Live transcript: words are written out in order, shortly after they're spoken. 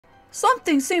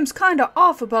Something seems kinda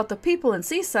off about the people in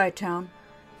Seaside Town.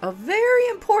 A very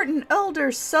important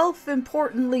elder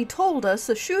self-importantly told us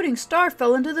a shooting star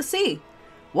fell into the sea.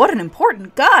 What an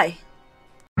important guy!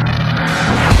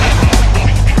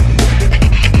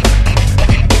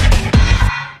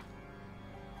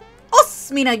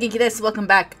 Mina Genki desu. Welcome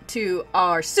back to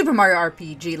our Super Mario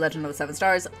RPG Legend of the Seven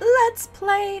Stars Let's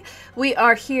Play. We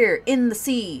are here in the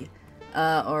sea,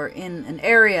 or in an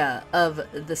area of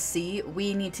the sea.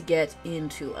 We need to get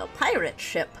into a pirate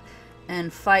ship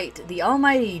and fight the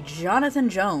almighty Jonathan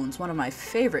Jones, one of my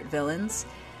favorite villains,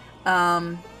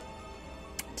 to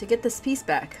get this piece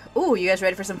back. Ooh, you guys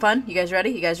ready for some fun? You guys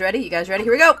ready? You guys ready? You guys ready?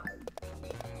 Here we go!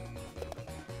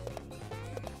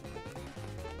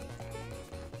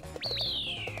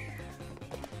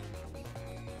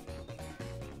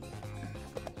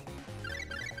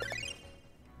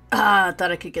 Ah, I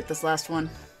thought I could get this last one.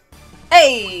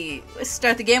 Hey! Let's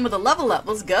start the game with a level up.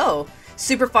 Let's go.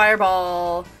 Super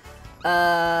Fireball.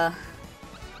 It's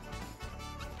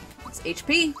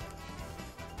HP.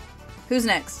 Who's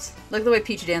next? Look at the way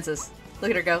Peach dances. Look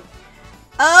at her go.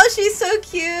 Oh, she's so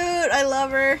cute. I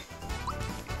love her.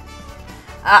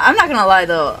 I'm not gonna lie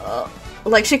though.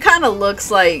 Like, she kind of looks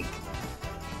like...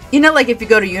 You know, like if you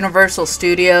go to Universal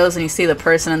Studios and you see the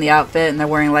person in the outfit and they're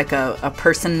wearing like a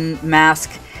person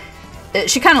mask.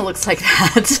 She kind of looks like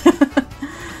that.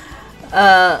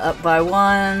 Up by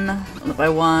one, up by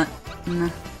one,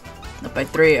 up by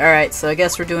three. Alright, so I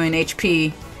guess we're doing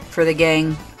HP for the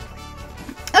gang.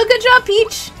 Oh, good job,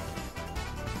 Peach!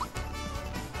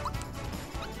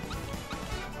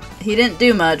 He didn't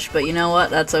do much, but you know what?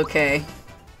 That's okay.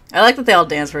 I like that they all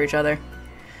dance for each other.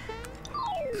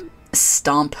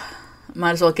 Stomp.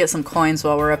 Might as well get some coins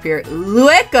while we're up here.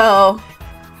 Lueco!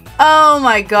 Oh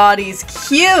my god, he's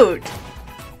cute!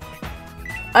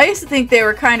 I used to think they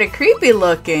were kind of creepy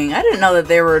looking. I didn't know that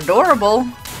they were adorable.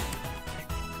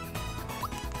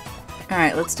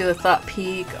 Alright, let's do a thought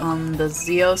peek on the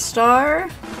Zeo Star.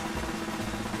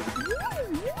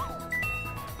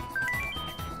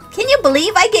 Can you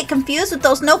believe I get confused with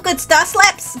those no-good star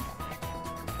slaps?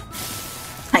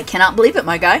 I cannot believe it,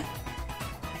 my guy.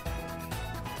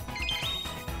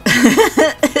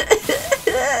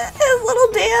 His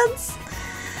little dance.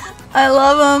 I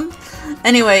love him.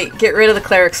 Anyway, get rid of the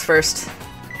clerics first.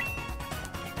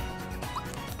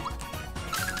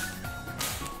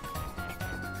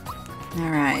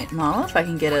 Alright, well, if I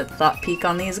can get a thought peek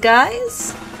on these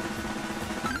guys.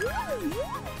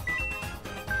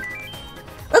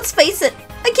 Let's face it,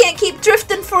 I can't keep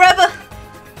drifting forever.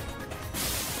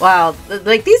 Wow,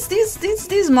 like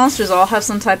these monsters all have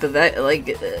some type of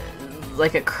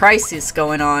like a crisis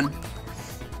going on.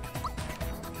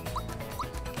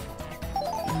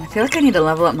 I feel like I need to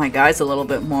level up my guys a little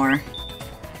bit more.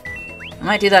 I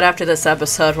might do that after this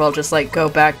episode where I'll just like go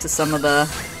back to some of the...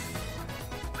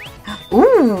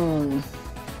 Ooh!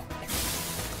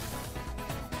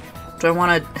 Do I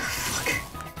want to... Fuck.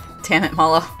 Damn it,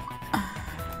 Malo.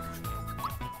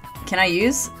 Can I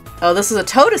use... Oh, this is a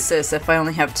Toad Assist if I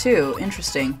only have two.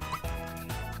 Interesting.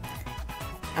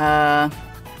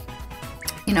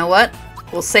 You know what?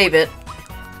 We'll save it.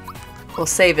 We'll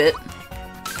save it.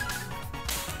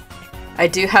 I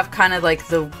do have kind of like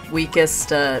the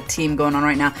weakest team going on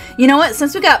right now. You know what?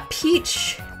 Since we got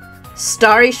Peach,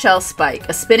 Starry Shell Spike.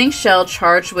 A spinning shell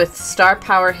charged with star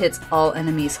power hits all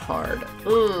enemies hard.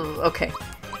 Ooh, okay.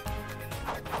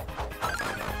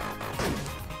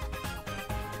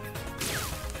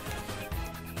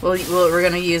 We're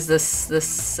gonna use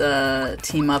this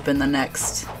team up in the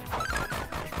next.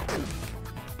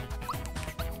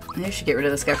 Maybe I should get rid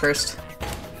of this guy first.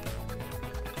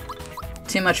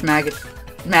 Too much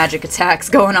magic attacks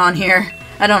going on here.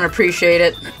 I don't appreciate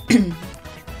it.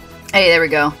 Hey, there we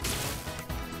go.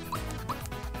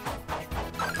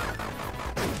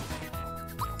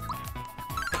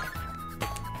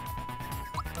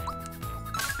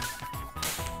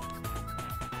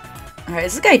 Alright,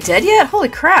 is this guy dead yet? Holy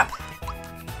crap.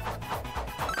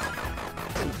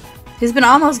 He's been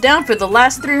almost down for the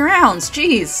last 3 rounds.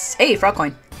 Jeez. Hey, frog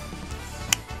coin.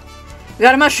 We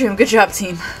got a mushroom. Good job,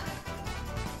 team.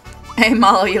 Hey,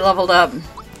 Malo, you leveled up.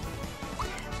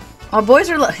 Oh, boys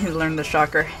are he learned the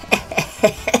shocker.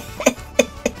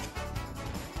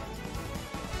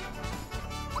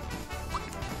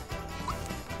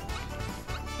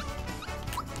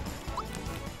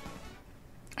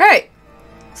 Alright.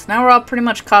 So now we're all pretty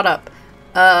much caught up.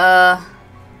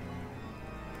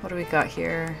 What do we got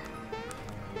here?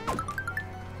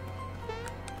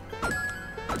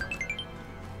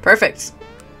 Perfect.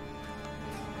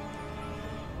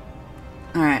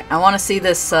 Alright, I want to see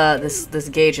this this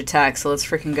gauge attack, so let's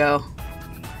freaking go.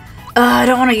 I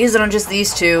don't want to use it on just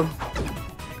these two.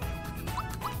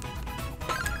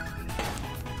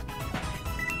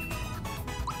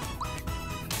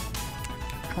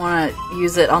 I want to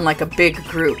use it on like a big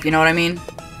group, you know what I mean?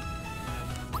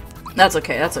 That's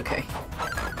okay, that's okay.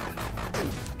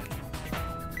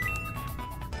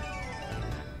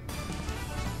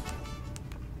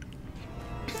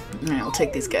 Alright, we'll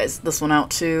take these guys. This one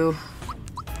out too.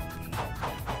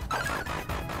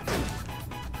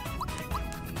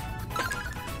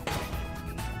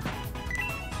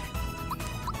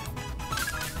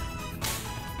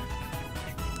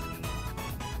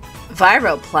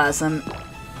 Viroplasm.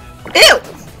 Ew!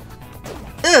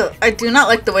 Ew! I do not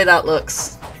like the way that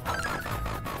looks.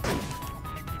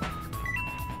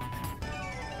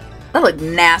 That looked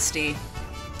nasty.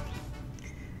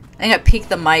 I think I peeked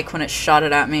the mic when it shot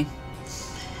it at me.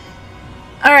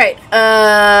 Alright,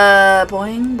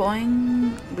 boing,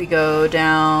 boing. We go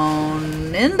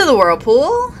down into the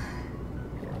whirlpool.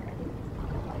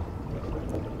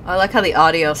 I like how the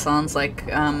audio sounds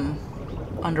like,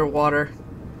 underwater.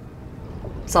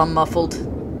 It's all muffled.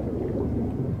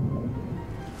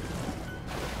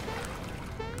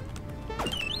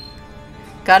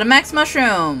 Got a max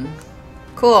mushroom.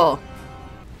 Cool.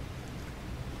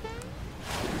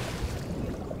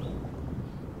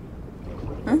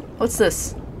 Huh? What's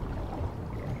this?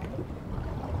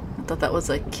 I thought that was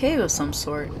a cave of some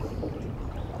sort.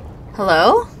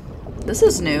 Hello? This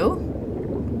is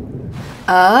new.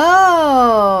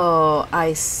 Oh,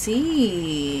 I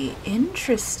see.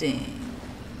 Interesting.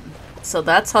 So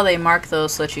that's how they mark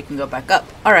those so that you can go back up.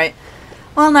 Alright.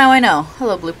 Well, now I know.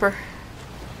 Hello, blooper.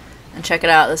 And check it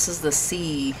out. This is the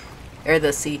sea. Or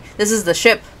the sea. This is the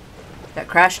ship that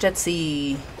crashed at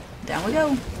sea. Down we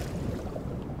go.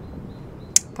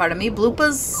 Pardon me,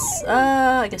 bloopers.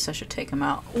 I guess I should take him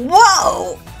out.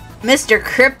 Whoa! Mr.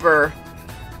 Cripper.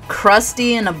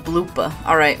 Krusty and a blooper.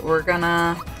 Alright, we're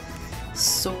gonna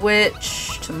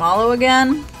switch to Mallow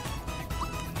again.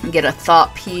 And get a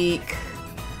thought peek.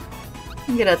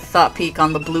 And get a thought peek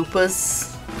on the bloopers.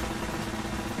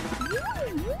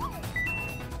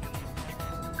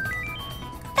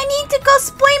 I need to go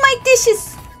spoil my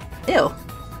dishes. Ew.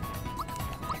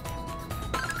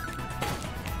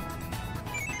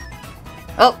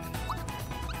 Oh.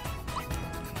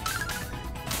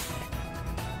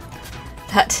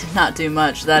 That did not do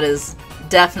much. That is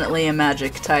definitely a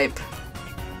magic type.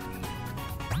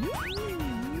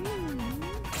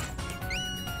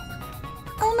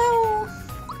 Oh no.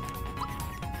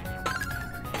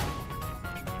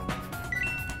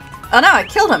 Oh no, I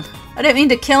killed him. I didn't mean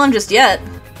to kill him just yet.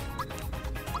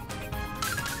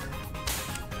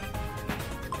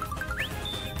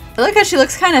 I like how she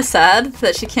looks kind of sad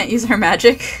that she can't use her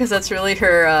magic, because that's really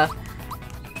her,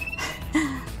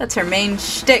 that's her main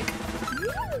shtick.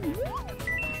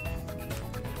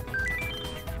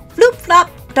 Floop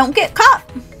flop, don't get caught!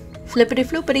 Flippity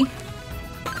floopity.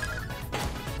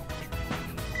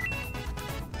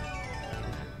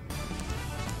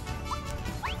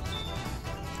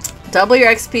 Double your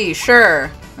XP,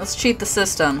 sure. Let's cheat the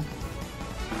system.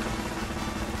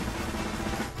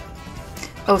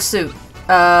 Oh, suit.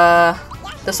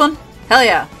 This one? Hell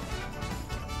yeah!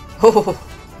 Oh,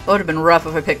 it would have been rough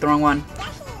if I picked the wrong one.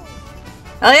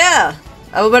 Hell yeah!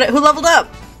 Oh, but who leveled up?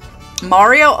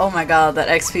 Mario? Oh my god, that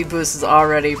XP boost is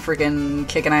already freaking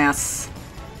kicking ass.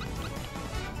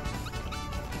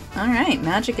 Alright,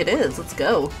 magic it is. Let's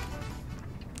go.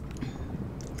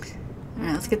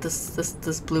 Alright, let's get this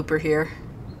blooper here.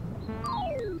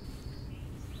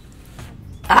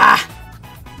 Ah!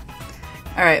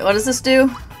 Alright, what does this do?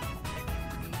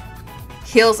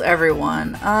 Heals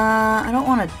everyone. I don't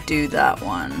want to do that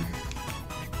one.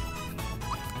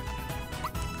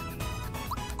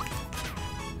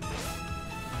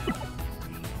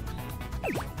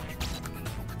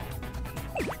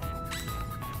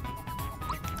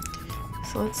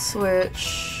 So let's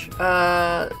switch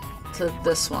to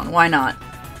this one. Why not?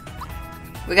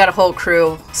 We got a whole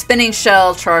crew. Spinning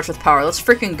shell charged with power. Let's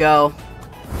freaking go.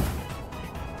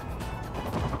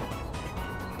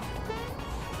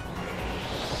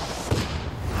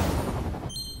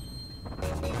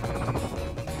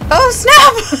 Oh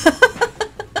snap!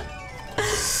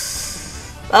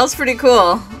 That was pretty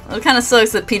cool. It kind of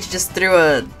sucks that Peach just threw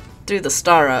the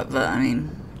star up, but I mean,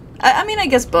 I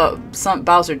guess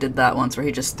Bowser did that once, where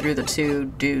he just threw the two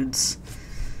dudes.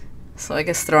 So I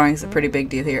guess throwing is a pretty big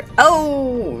deal here.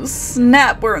 Oh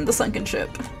snap! We're in the sunken ship.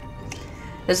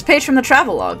 There's a page from the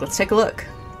travelogue. Let's take a look.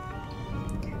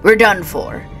 We're done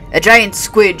for. A giant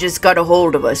squid just got a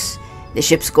hold of us. The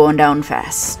ship's going down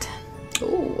fast.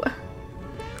 Ooh.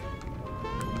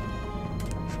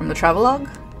 From the travelogue?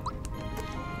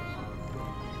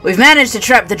 We've managed to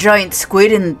trap the giant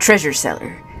squid in the treasure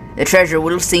cellar. The treasure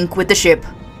will sink with the ship,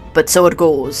 but so it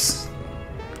goes.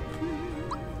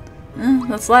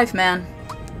 That's life, man.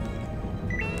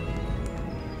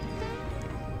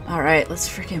 Alright, let's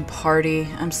freaking party.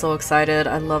 I'm so excited.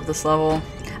 I love this level.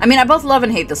 I mean, I both love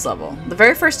and hate this level. The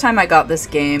very first time I got this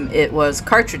game, it was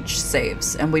cartridge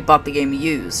saves, and we bought the game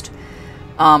used.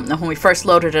 And when we first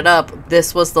loaded it up,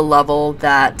 this was the level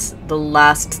that the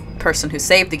last person who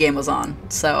saved the game was on.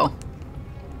 So,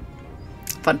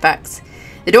 fun facts.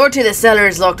 The door to the cellar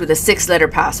is locked with a 6-letter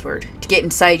password. To get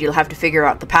inside, you'll have to figure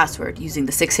out the password using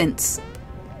the 6 hints.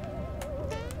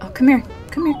 Oh, come here.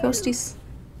 Come here, ghosties.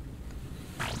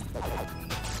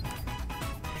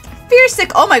 Fear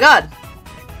sick. Oh my god.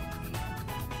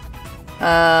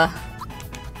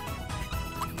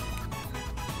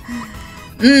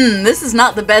 This is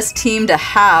not the best team to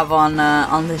have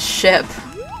on this ship.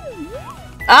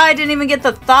 Ah, I didn't even get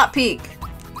the thought peak.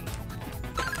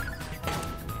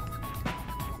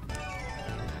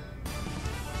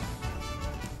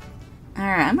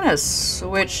 Alright, I'm gonna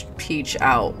switch Peach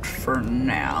out for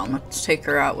now. Let's take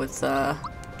her out with,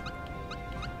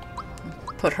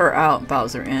 put her out,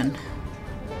 Bowser in.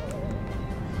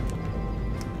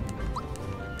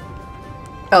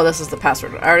 Oh, this is the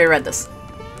password. I already read this.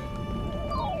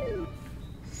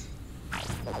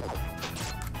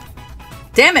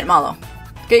 Damn it, Malo.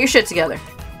 Get your shit together.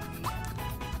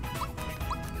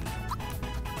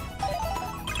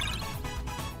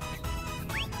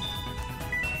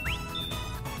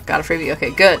 Got a freebie.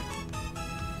 Okay, good.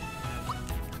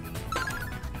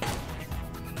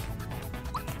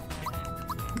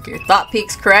 Okay, your thought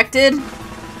peak's corrected.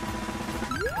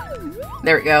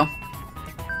 There we go.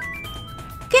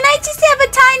 Can I just have a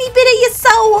tiny bit of your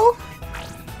soul?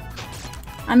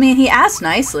 I mean, he asked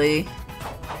nicely.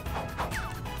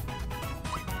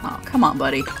 Oh, come on,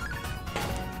 buddy.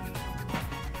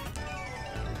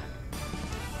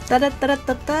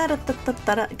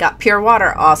 Got pure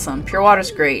water. Awesome. Pure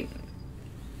water's great.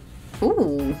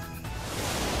 Ooh.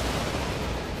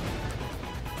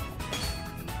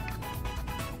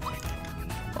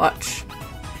 Watch.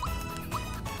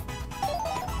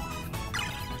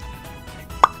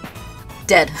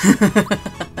 Dead.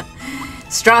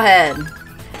 Strawhead.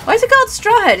 Why is it called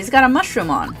Strawhead? He's got a mushroom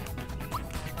on.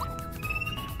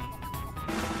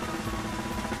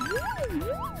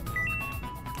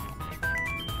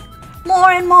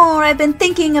 More and more, I've been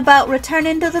thinking about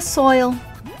returning to the soil.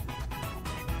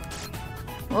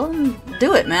 Well,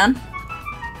 do it, man.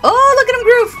 Oh, look at him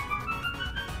groove!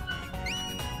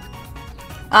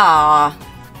 Ah.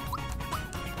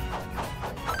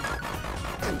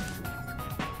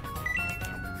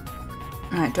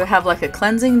 Alright, do I have like a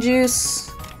cleansing juice?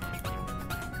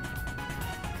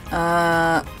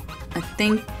 I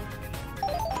think...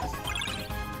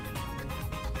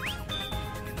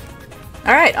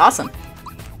 Alright, awesome.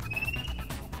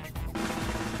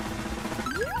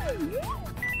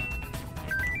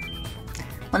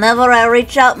 Whenever I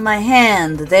reach out my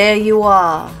hand, there you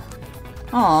are.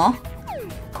 Aw.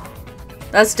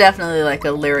 That's definitely like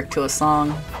a lyric to a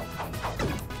song.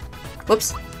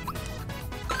 Whoops.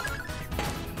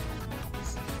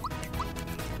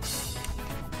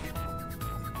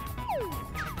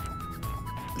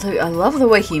 I love the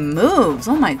way he moves.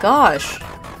 Oh my gosh.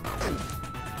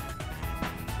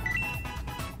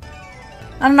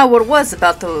 I don't know what it was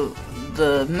about the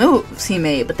moves he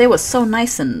made, but they were so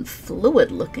nice and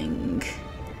fluid looking.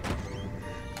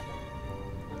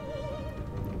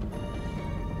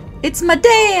 It's my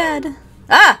dad!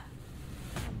 Ah!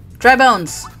 Dry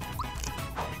bones.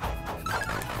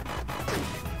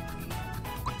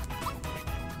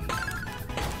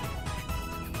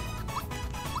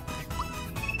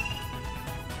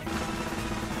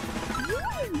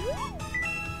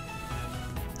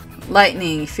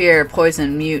 Lightning, fear,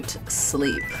 poison, mute,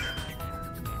 sleep.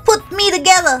 Put me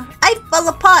together! I fall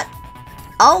apart!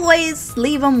 Always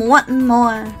leave 'em wanting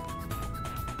more.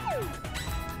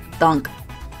 Dunk.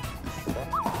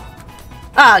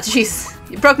 Ah, jeez.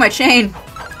 You broke my chain.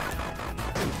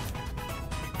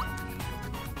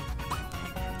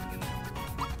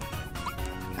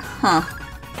 Huh.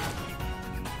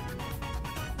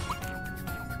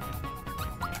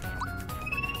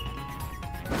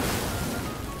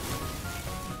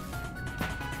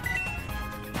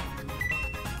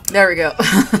 There we go.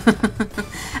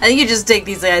 I think you just take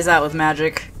these guys out with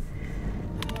magic.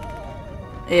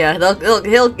 Yeah,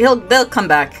 they'll come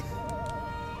back.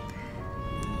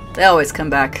 They always come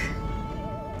back.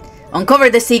 Uncover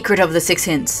the secret of the 6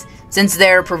 hints. Since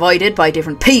they're provided by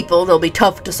different people, they'll be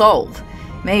tough to solve.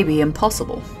 Maybe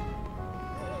impossible.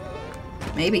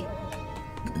 Maybe.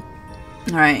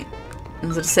 Alright. I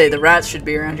was going to say, the rats should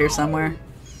be around here somewhere.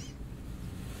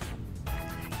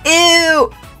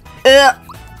 Ew!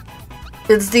 Ugh!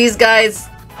 It's these guys.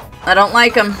 I don't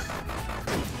like them.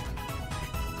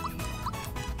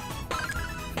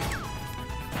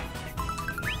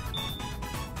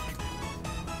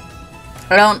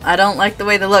 I don't like the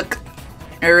way they look.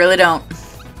 I really don't.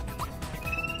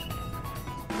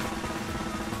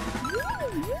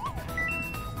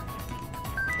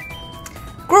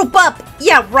 Group up!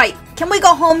 Yeah, right. Can we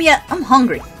go home yet? I'm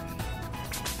hungry.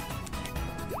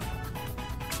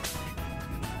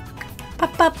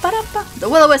 The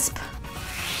will-o-wisp.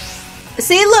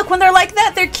 See, look, when they're like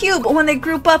that, they're cute, but when they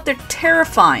group up, they're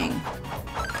terrifying.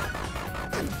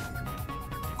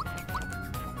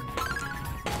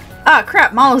 Ah,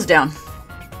 crap, Malo's down.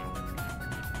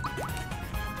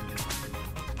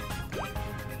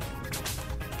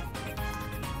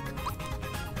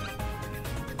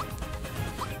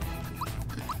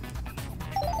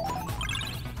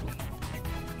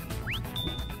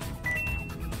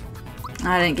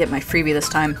 I didn't get my freebie this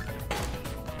time.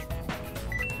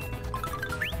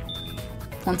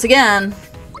 Once again.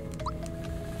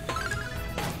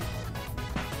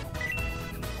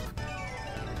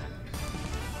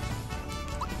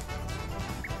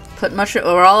 Put mushroom.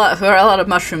 We're all out of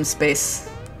mushroom space.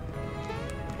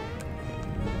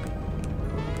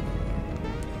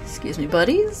 Excuse me,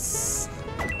 buddies.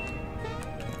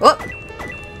 Whoop.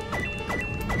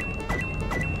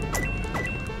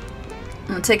 I'm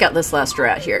gonna take out this last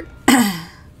rat here.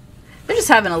 They're just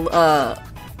having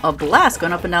a blast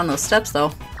going up and down those steps,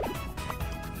 though.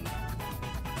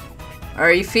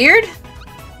 Are you feared?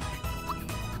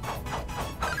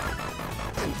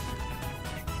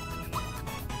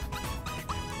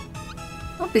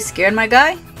 Don't be scared, my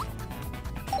guy.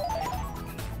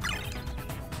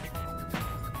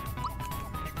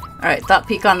 Alright, thought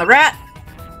peek on the rat,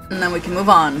 and then we can move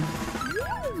on.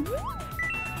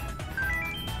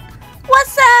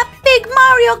 What's up, big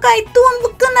Mario guy doing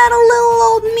looking at a little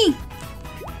old me?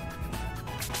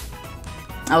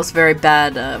 That was very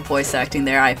bad voice acting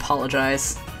there. I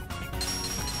apologize.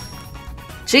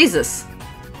 Jesus.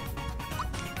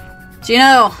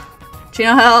 Gino!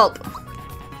 Gino, help!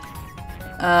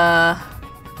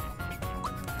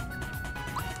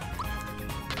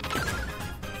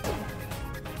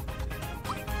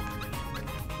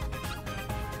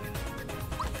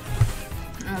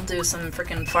 I'll do some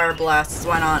freaking fire blasts.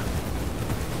 Why not?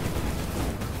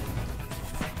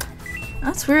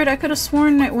 That's weird. I could have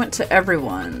sworn it went to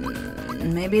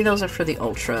everyone. Maybe those are for the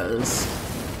ultras.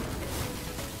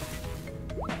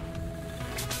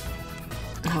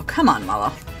 Oh, come on,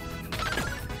 Malo.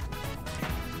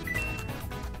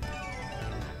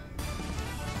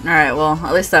 Alright, well,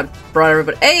 at least that brought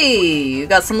everybody— hey! You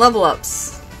got some level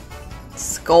ups.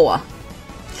 Skoa.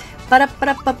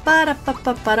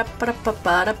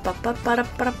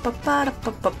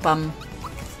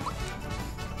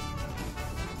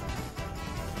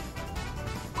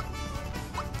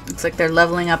 Looks like they're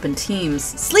leveling up in teams.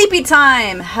 Sleepy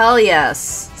time! Hell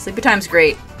yes! Sleepy time's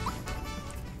great.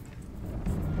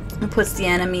 It puts the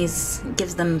enemies,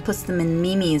 puts them in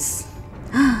memes.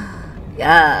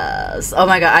 Yes! Oh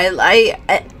my god, I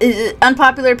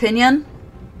unpopular opinion,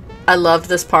 I loved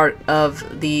this part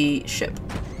of the ship.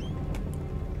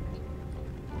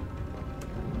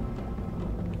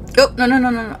 Oh,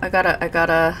 no. I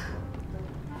gotta...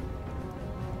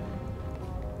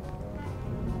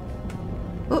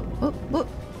 Whoop.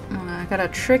 I gotta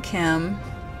trick him.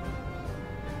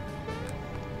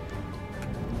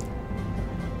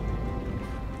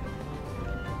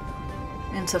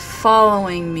 Into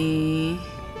following me.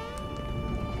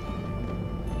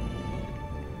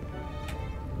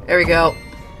 There we go.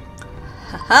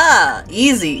 Haha!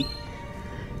 Easy!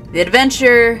 The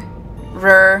adventurer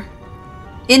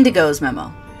Indigo's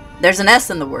memo. There's an S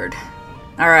in the word.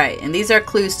 Alright, and these are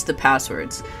clues to the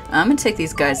passwords. I'm gonna take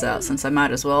these guys out since I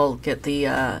might as well get the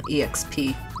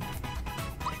EXP.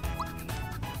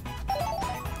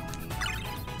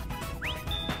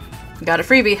 Got a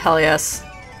freebie? Hell yes.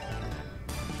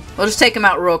 We'll just take them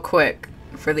out real quick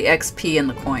for the XP and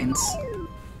the coins.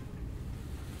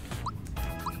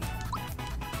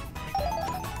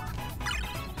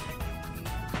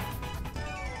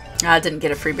 I didn't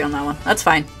get a freebie on that one. That's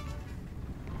fine.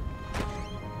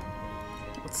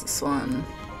 What's this one?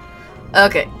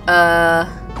 Okay,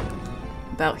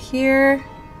 about here.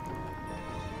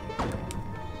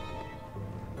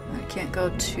 I can't go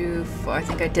too far. I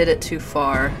think I did it too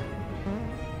far.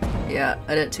 Yeah,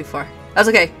 I did it too far. That's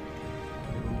okay.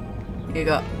 Here you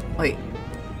go. Wait.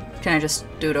 Can I just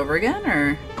do it over again,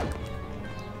 or?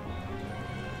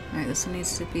 Alright, this one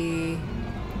needs to be...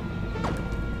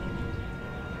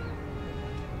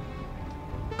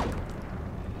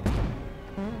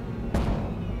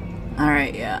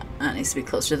 Alright, yeah. That needs to be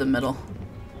closer to the middle.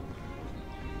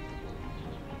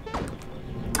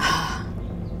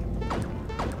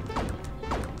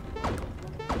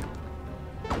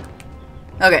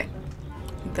 Okay.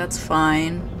 I think that's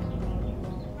fine.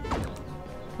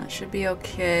 That should be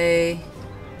okay.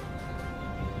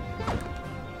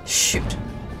 Shoot.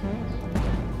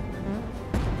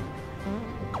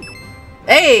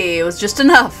 Hey, it was just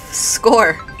enough.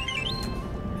 Score.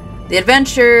 The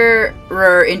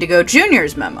Adventurer Indigo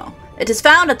Jr.'s memo. It is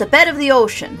found at the bed of the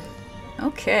ocean.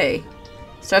 Okay.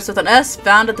 Starts with an S,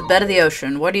 found at the bed of the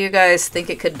ocean. What do you guys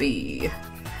think it could be?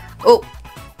 Oh.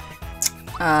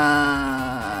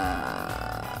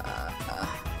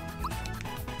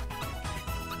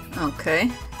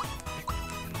 Okay.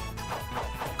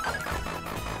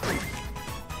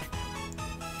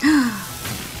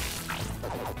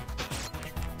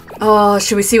 Oh,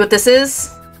 should we see what this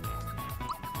is?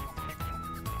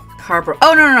 Harbor.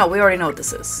 Oh, no, we already know what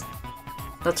this is.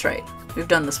 That's right. We've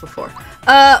done this before.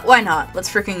 Why not? Let's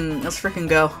freaking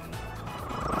go.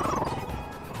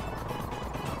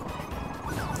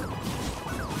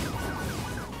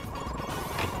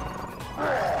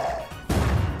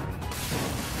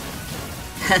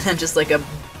 And then just like a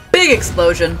big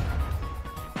explosion.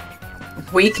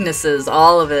 Weaknesses,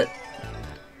 all of it.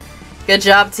 Good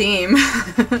job, team.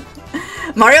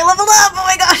 Mario leveled up! Oh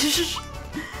my gosh!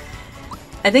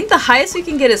 I think the highest we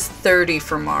can get is 30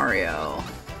 for Mario.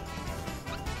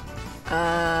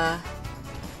 I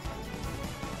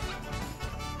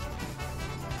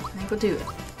think we'll do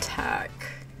attack.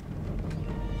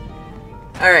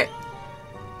 Alright.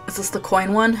 Is this the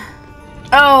coin one?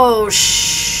 Oh,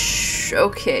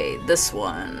 okay, this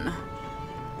one.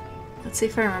 Let's see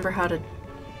if I remember how to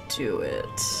do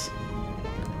it.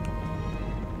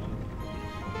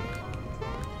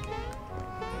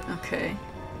 Okay.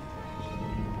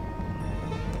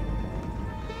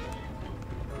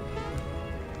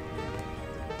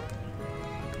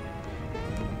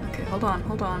 Okay, hold on.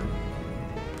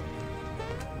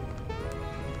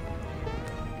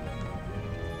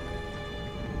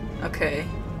 Okay.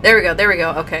 There we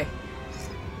go, okay.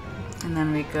 And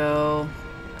then we go...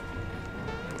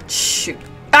 Shoot.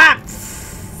 Ah!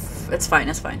 It's fine.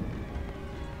 Alright,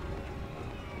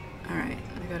 I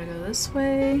gotta go this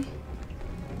way.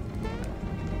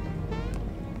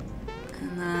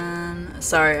 And then...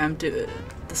 Sorry,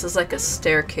 this is like a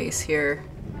staircase here.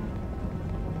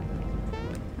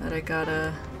 That I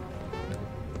gotta...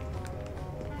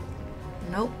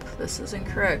 Nope, this is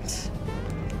incorrect.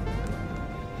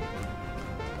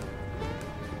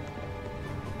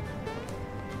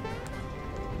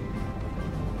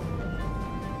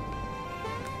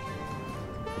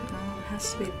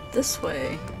 To be this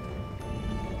way.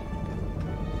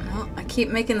 Well, I keep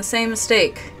making the same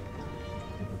mistake.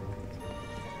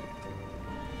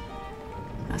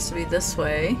 Has to be this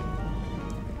way.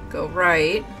 Go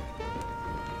right.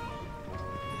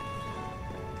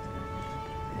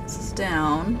 This is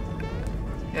down.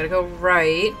 I gotta go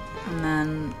right, and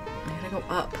then I gotta go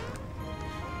up.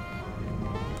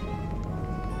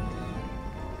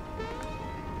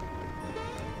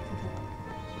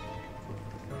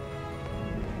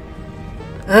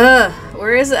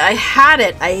 Where is it? I had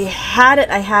it.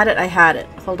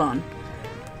 Hold on.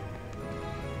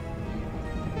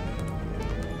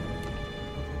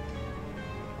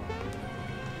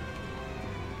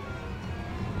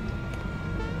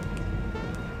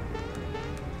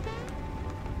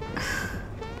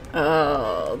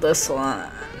 Oh, this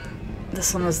one.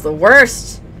 This one was the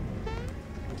worst.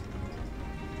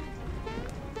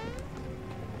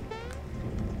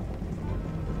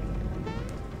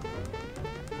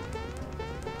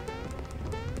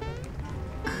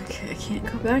 I can't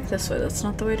go back this way. That's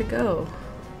not the way to go.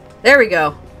 There we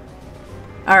go.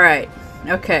 Alright.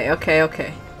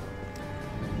 Okay.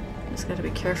 Just gotta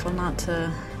be careful not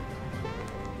to...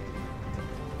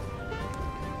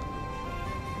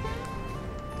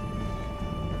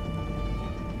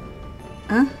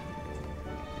 Huh?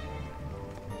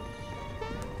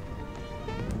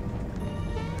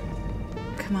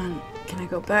 Come on. Can I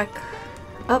go back?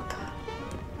 Up?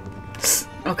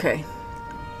 Okay.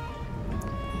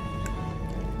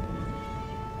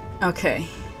 Okay.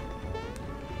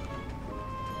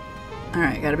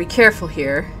 Alright, gotta be careful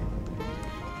here.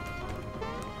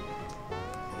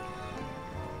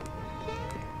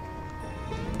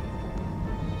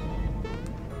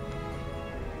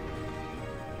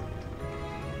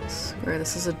 I swear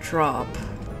this is a drop.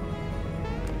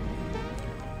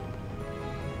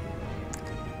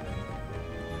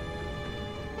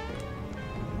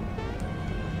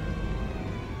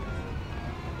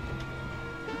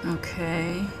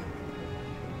 Okay.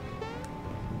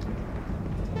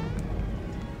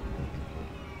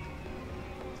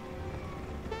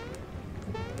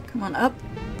 Come on, up.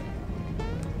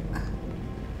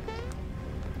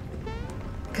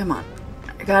 Come on.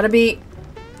 I gotta be...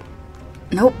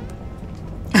 Nope.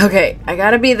 Okay, I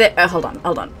gotta be there. Hold on,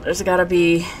 hold on. There's gotta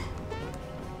be...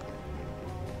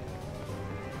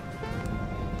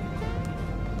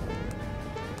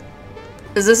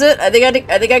 Is this it? I think I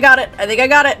got it. I think I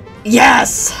got it.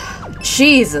 Yes!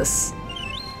 Jesus.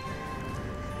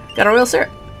 Got a real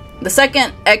syrup. The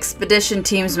second expedition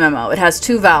team's memo. It has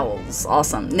 2 vowels.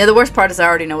 Awesome. Now the worst part is I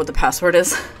already know what the password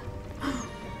is.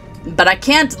 But I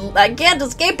can't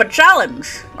escape a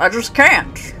challenge. I just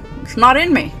can't. It's not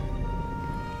in me.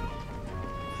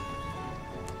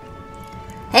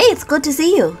 Hey, it's good to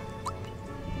see you.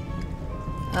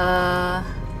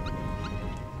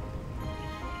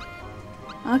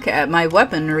 Okay, my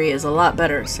weaponry is a lot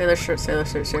better. Sailor shirt, sailor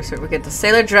shirt, sailor shirt. We get the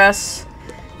sailor dress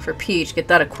for Peach. Get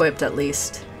that equipped at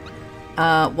least.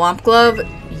 Womp glove,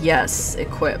 yes,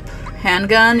 equip.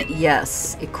 Handgun,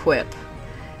 yes, equip.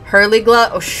 Hurley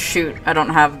glove, oh shoot, I don't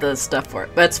have the stuff for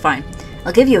it, but it's fine.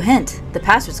 I'll give you a hint. The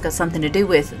password's got something to do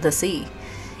with the sea.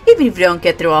 Even if you don't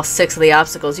get through all 6 of the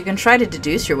obstacles, you can try to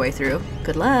deduce your way through.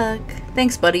 Good luck.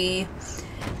 Thanks, buddy.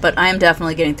 But I am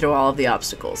definitely getting through all of the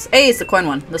obstacles. Hey, it's the coin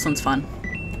one. This one's fun.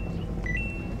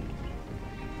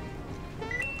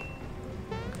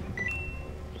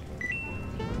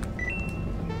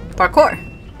 Parkour.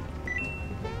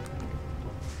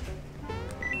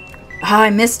 Ah, I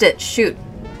missed it. Shoot.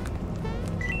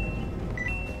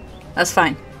 That's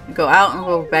fine. Go out and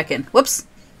go back in. Whoops.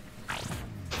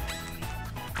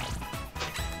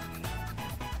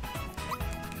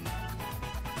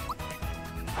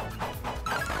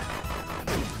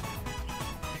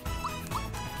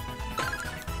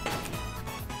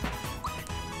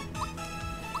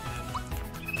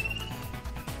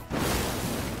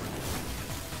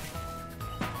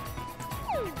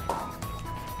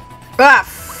 Ah,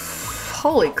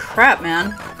 holy crap,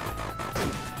 man.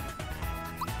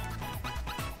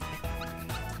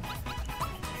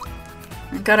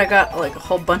 Thank God I got like a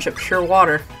whole bunch of pure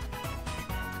water.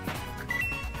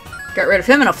 Got rid of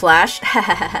him in a flash.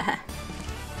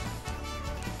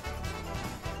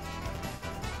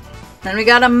 Then we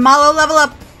got a Malo level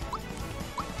up.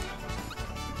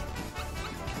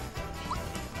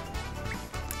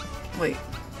 Wait.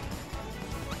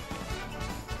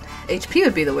 HP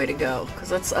would be the way to go, because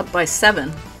that's up by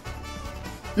 7.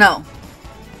 No.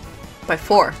 By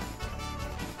 4.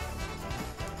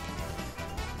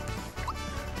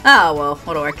 Ah, well,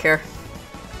 what do I care?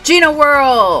 Gina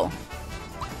Whirl!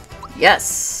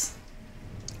 Yes.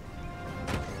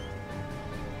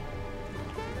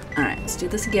 Alright, let's do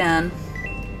this again.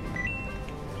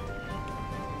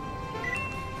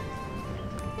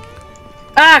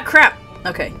 Ah, crap!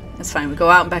 Okay, that's fine. We go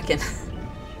out and back in.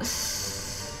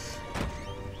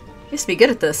 Used to be good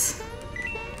at this.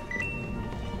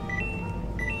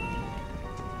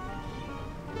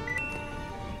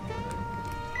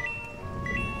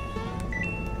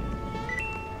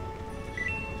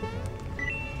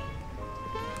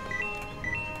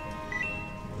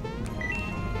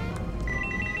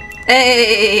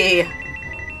 Hey!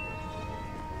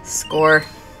 Score.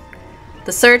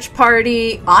 The search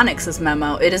party Onyx's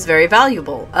memo. It is very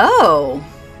valuable. Oh!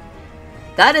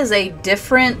 That is a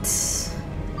different...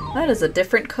 That is a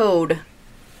different code.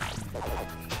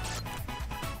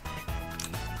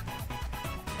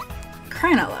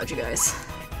 Crying out loud, you guys.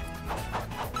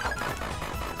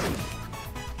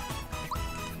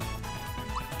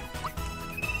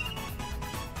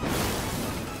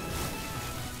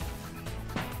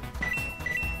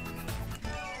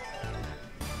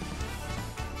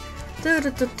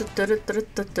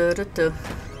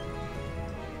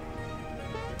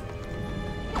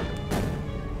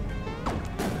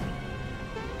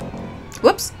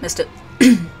 Whoops, missed it.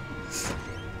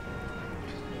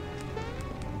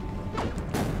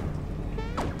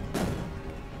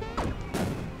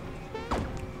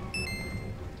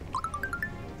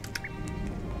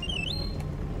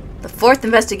 The 4th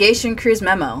investigation crew's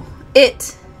memo.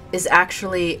 It is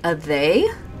actually a they?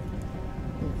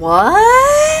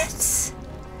 What?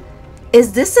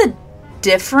 Is this a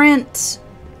different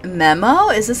memo?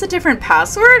 Is this a different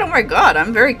password? Oh my god,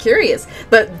 I'm very curious.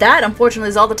 But that, unfortunately,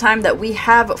 is all the time that we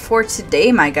have for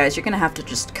today, my guys. You're gonna have to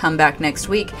just come back next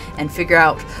week and figure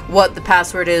out what the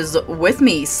password is with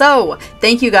me. So,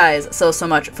 thank you guys so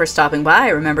much for stopping by.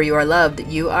 Remember, you are loved,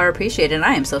 you are appreciated, and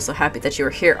I am so happy that you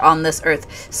are here on this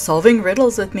earth solving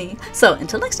riddles with me. So,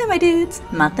 until next time, my dudes,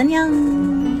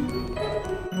 matanyang!